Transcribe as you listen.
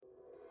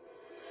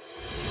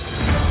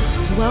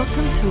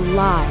Welcome to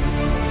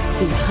Live,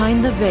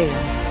 Behind the Veil,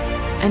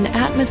 an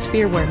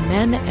atmosphere where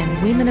men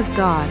and women of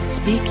God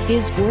speak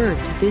His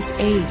word to this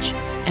age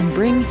and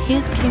bring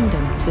His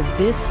kingdom to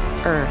this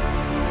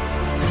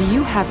earth. Do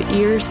you have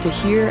ears to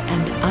hear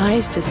and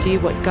eyes to see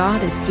what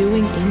God is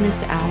doing in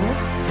this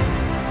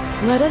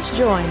hour? Let us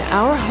join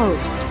our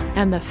host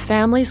and the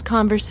family's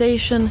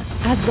conversation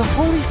as the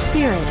Holy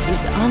Spirit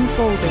is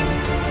unfolding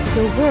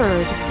the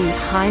Word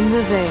behind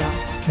the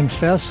veil.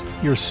 Confess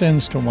your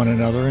sins to one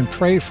another and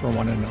pray for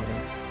one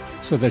another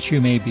so that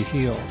you may be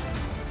healed.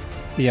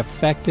 The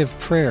effective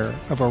prayer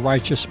of a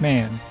righteous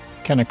man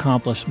can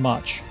accomplish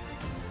much.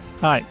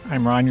 Hi,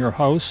 I'm Ron, your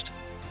host,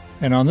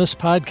 and on this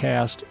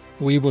podcast,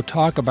 we will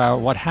talk about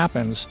what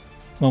happens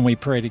when we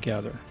pray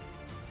together.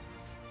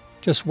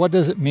 Just what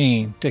does it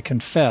mean to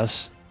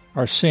confess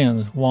our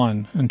sins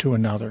one unto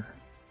another?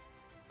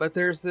 But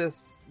there's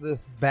this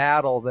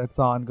battle that's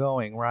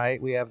ongoing,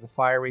 right? We have the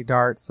fiery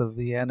darts of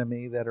the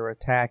enemy that are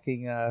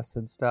attacking us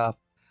and stuff.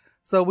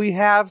 So we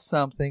have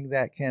something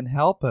that can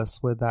help us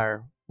with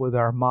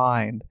our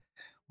mind,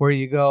 where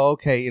you go,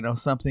 okay,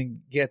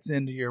 something gets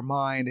into your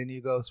mind and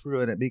you go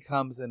through and it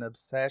becomes an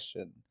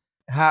obsession.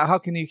 How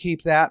can you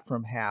keep that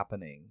from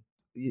happening?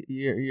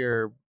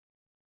 You're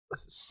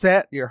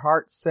set, your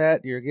heart's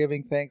set, you're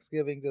giving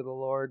thanksgiving to the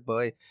Lord,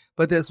 boy.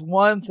 But this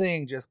one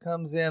thing just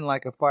comes in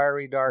like a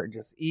fiery dart and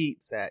just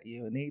eats at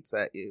you and eats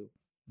at you.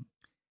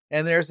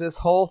 And there's this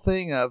whole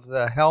thing of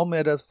the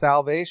helmet of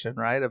salvation,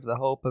 right? Of the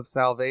hope of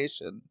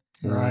salvation.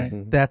 Right.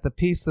 That the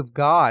peace of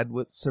God,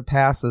 which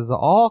surpasses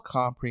all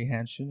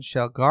comprehension,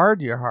 shall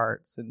guard your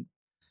hearts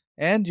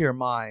and your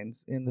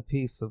minds in the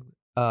peace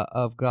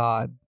of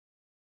God.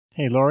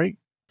 Hey, Lori,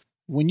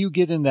 when you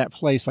get in that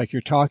place like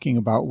you're talking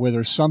about,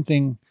 whether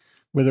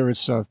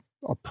it's a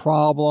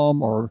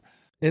problem or...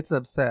 It's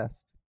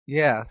obsessed,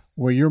 yes.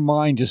 Where your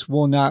mind just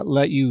will not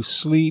let you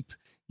sleep,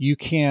 you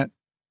can't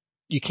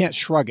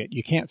shrug it.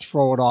 You can't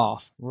throw it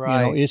off.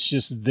 Right. It's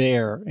just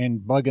there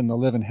and bugging the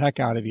living heck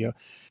out of you.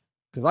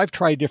 Because I've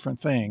tried different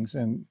things,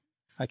 and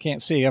I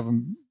can't say I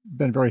haven't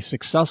been very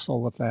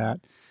successful with that.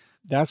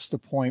 That's the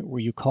point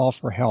where you call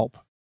for help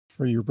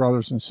for your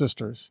brothers and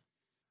sisters.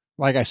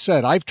 Like I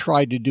said, I've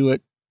tried to do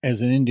it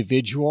as an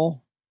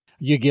individual.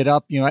 You get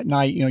up, at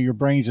night, your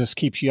brain just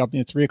keeps you up.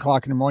 At 3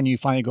 o'clock in the morning, you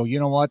finally go, you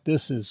know what?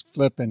 This is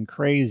flipping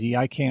crazy.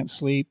 I can't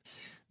sleep.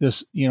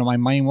 This, my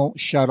mind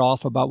won't shut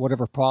off about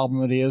whatever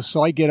problem it is.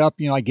 So I get up,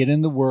 I get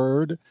in the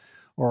Word,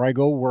 or I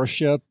go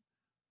worship,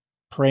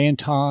 pray in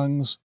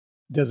tongues.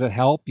 Does it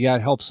help? Yeah,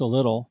 it helps a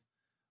little,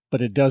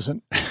 but it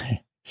doesn't,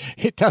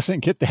 it doesn't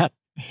get that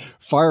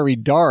fiery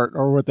dart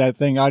or with that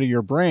thing out of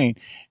your brain.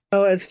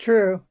 Oh, it's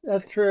true.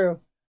 That's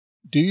true.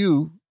 Do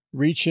you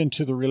reach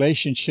into the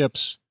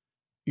relationships,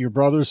 your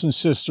brothers and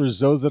sisters,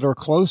 those that are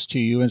close to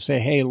you, and say,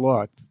 hey,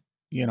 look,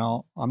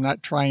 I'm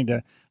not trying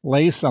to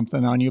lay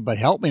something on you, but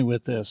help me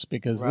with this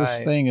because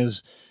this thing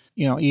is,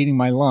 eating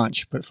my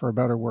lunch, but for a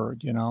better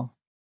word,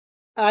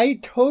 I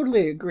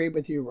totally agree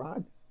with you,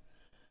 Ron.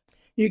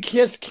 You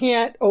just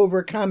can't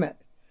overcome it.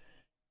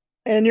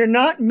 And you're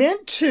not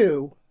meant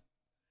to.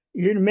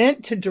 You're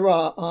meant to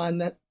draw on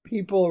the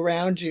people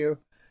around you.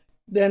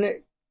 Then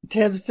it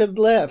tends to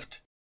lift.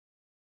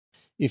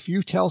 If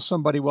you tell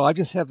somebody, well, I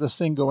just have this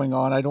thing going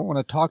on, I don't want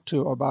to talk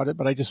to about it,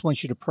 but I just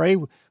want you to pray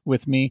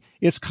with me,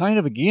 it's kind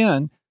of,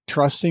 again,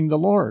 trusting the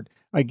Lord.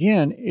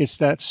 Again, it's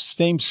that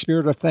same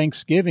spirit of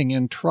thanksgiving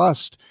and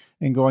trust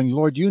and going,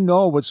 Lord, you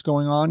know what's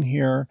going on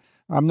here.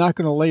 I'm not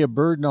going to lay a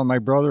burden on my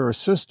brother or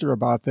sister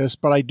about this,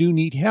 but I do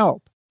need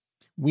help.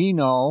 We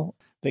know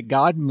that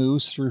God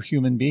moves through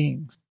human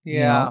beings.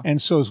 Yeah.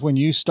 And so when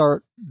you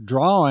start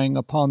drawing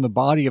upon the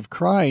body of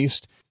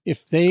Christ,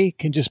 if they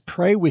can just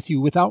pray with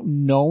you without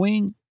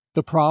knowing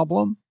the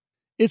problem,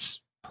 it's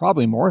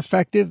probably more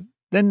effective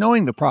than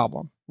knowing the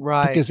problem.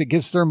 Right. Because it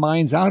gets their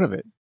minds out of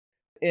it.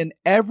 In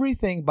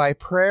everything by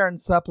prayer and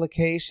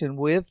supplication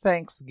with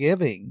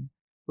thanksgiving,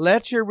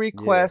 let your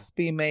requests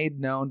be made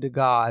known to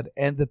God,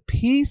 and the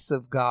peace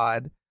of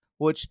God,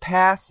 which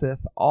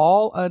passeth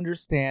all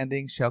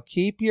understanding, shall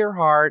keep your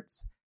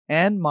hearts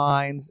and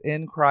minds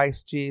in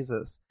Christ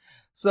Jesus.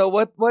 So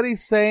what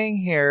he's saying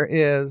here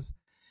is,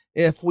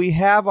 if we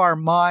have our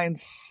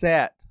minds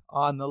set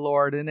on the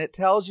Lord, and it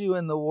tells you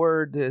in the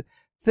Word to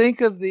think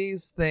of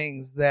these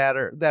things that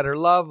are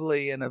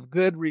lovely and of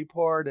good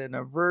report and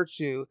of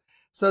virtue,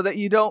 so that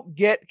you don't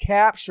get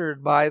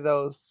captured by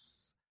those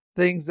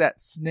things that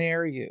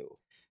snare you.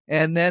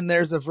 And then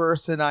there's a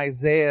verse in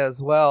Isaiah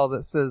as well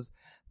that says,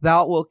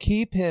 thou wilt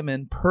keep him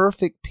in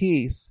perfect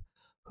peace,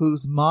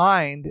 whose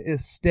mind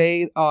is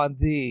stayed on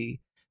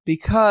thee,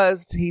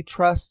 because he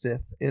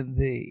trusteth in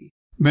thee.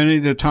 Many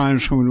of the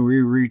times when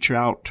we reach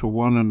out to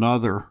one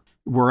another,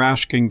 we're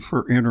asking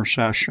for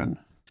intercession.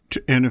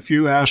 And if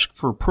you ask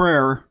for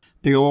prayer,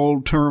 the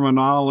old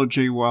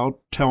terminology, well,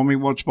 tell me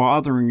what's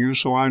bothering you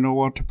so I know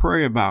what to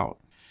pray about.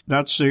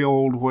 That's the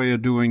old way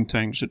of doing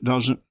things. It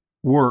doesn't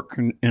work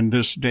in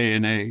this day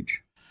and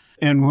age.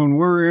 And when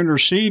we're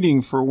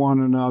interceding for one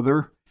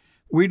another,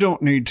 we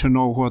don't need to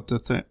know what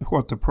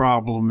the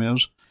problem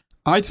is.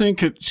 I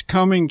think it's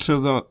coming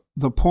to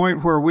the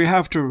point where we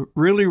have to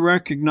really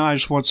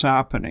recognize what's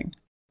happening.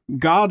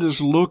 God is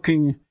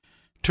looking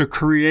to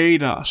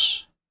create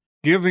us,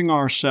 giving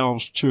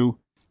ourselves to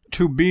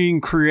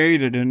being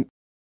created and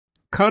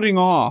cutting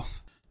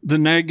off the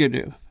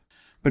negative.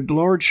 But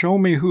Lord, show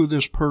me who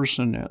this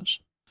person is.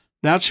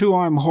 That's who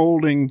I'm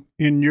holding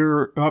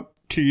up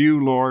to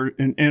you, Lord,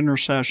 in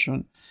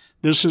intercession.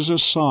 This is a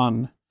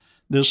son.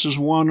 This is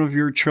one of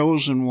your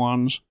chosen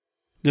ones.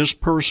 This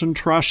person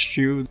trusts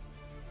you.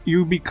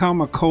 You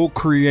become a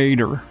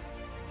co-creator.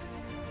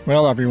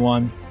 Well,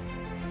 everyone,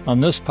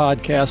 on this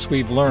podcast,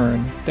 we've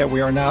learned that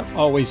we are not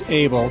always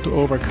able to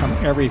overcome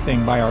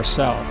everything by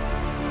ourselves.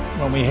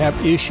 When we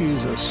have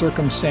issues or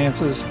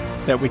circumstances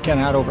that we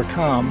cannot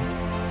overcome,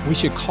 we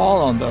should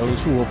call on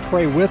those who will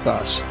pray with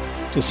us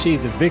to see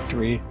the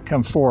victory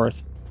come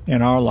forth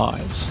in our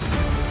lives.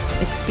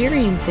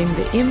 Experiencing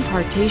the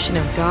impartation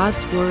of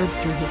God's Word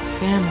through His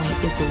family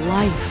is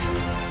life.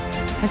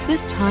 Has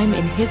this time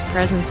in His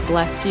presence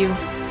blessed you?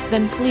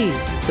 Then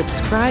please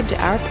subscribe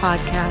to our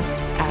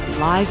podcast at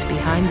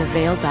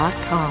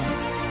livebehindtheveil.com.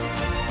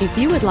 If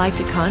you would like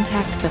to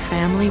contact the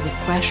family with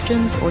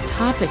questions or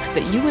topics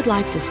that you would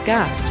like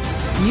discussed,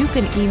 you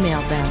can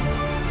email them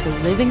to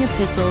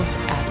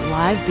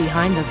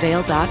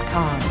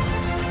livingepistles@livebehindtheveil.com.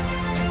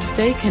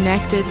 Stay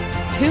connected,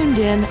 tuned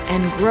in,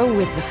 and grow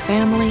with the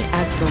family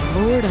as the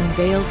Lord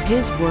unveils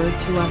His Word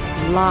to us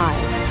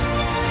live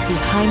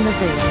behind the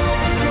veil.